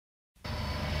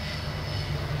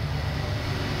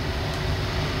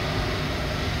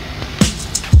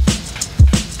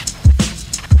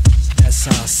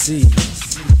C.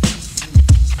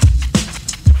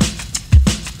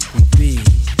 We be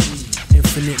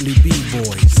infinitely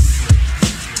B-boys.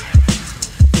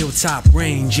 Hilltop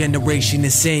rain, generation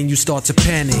insane, you start to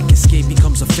panic. Escape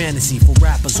becomes a fantasy for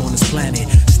rappers on this planet.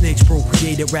 Snakes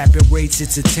procreate at rapid rates,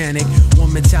 it's satanic.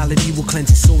 One mentality will cleanse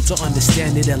your soul to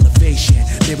understand it. Elevation,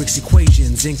 lyrics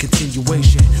equations in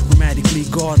continuation. Grammatically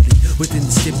godly, within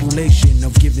the stipulation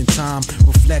of giving time.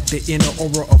 Reflect the inner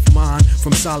aura of mind.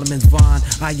 From Solomon's vine,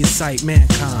 I incite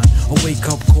mankind. A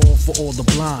wake-up call for all the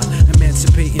blind.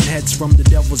 Emancipating heads from the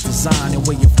devil's design and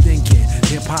way of thinking.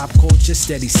 Hip-hop culture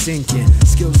steady sinking.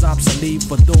 Skills obsolete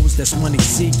for those that's money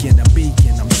seeking. A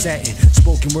beacon, I'm setting.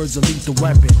 Spoken words will lead the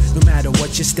weapon. No matter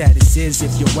what your status is,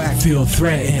 if you're whack, feel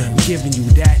threatened. I'm giving you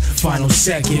that final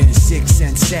second. 6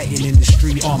 cents setting in the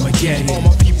street Armageddon. All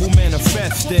my people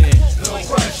manifesting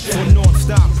for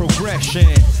non-stop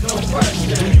progression.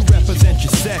 Do you represent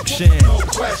your section?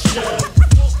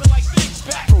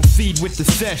 Proceed with the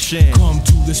session. Come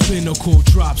to this pinnacle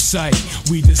drop site.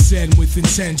 We descend with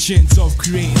intentions of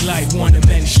creating light. One of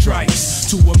many strikes.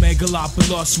 To a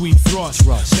megalopolis we thrust.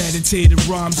 Meditated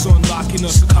rhymes unlocking a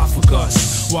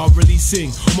sarcophagus. While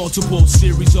releasing multiple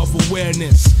series of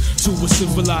awareness. To a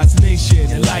civilized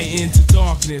nation. Enlightened to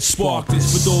darkness. Spark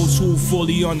this for those who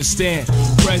fully understand.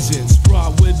 Presence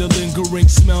brought with the lingering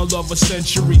smell of a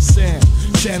century sand.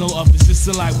 Channel of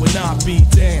resistant light will not be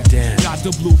damned. Got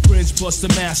the blueprints plus the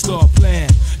master plan.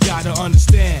 Gotta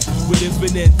understand, we're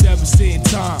living in devastating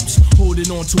times, holding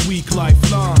on to weak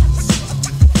lifelines.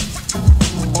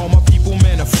 All my people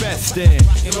manifesting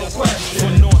for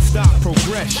non-stop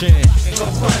progression.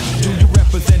 Do you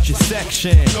represent your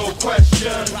section? No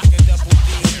question.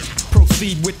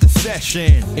 Proceed with the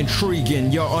session.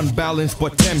 Intriguing, you're unbalanced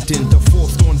but tempting. The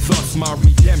force on thus my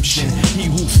redemption. He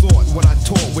who thought what I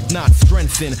taught would not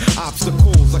strengthen.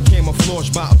 Obstacles are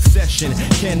camouflaged by obsession.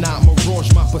 Cannot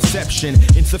mirage my perception.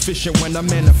 Insufficient when I'm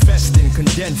manifesting,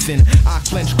 condensing. I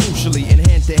clench crucially in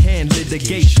hand-to-hand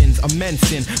litigations.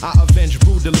 Immencing, I avenge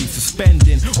brutally,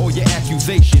 suspending all your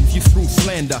accusations. You through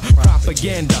slander,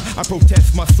 propaganda. I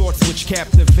protest my thoughts which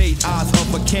captivate eyes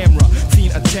of a camera.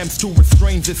 Seen attempts to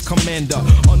restrain this commander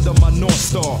under my North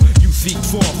Star. You seek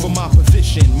far from my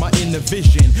position. My inner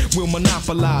vision will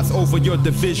monopolize over your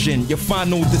division. Your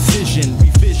final decision,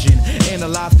 revision.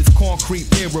 Analyze this concrete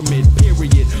pyramid,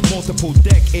 period. Multiple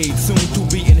decades soon to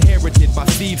be inherited by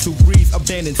thieves who breathe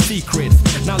abandoned secrets.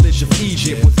 Knowledge of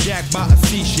Egypt was jacked by a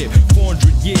sea ship.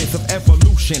 400 years of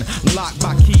evolution, locked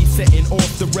by keys setting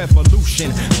off the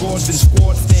revolution. Guards and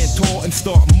squads stand tall and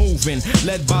start moving,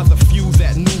 led by the few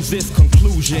that knew this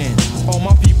conclusion. All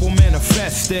my people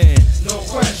manifesting, no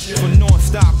question, for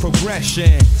non-stop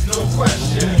progression. No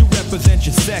question. Do you represent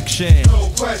your section?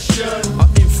 No question. An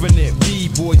infinite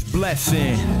B-boy's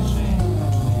blessing.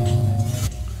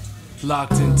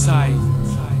 Locked in tight.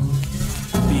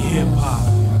 Be hip-hop.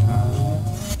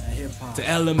 The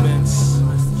elements.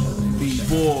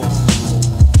 B-boy.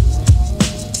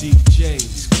 DJ.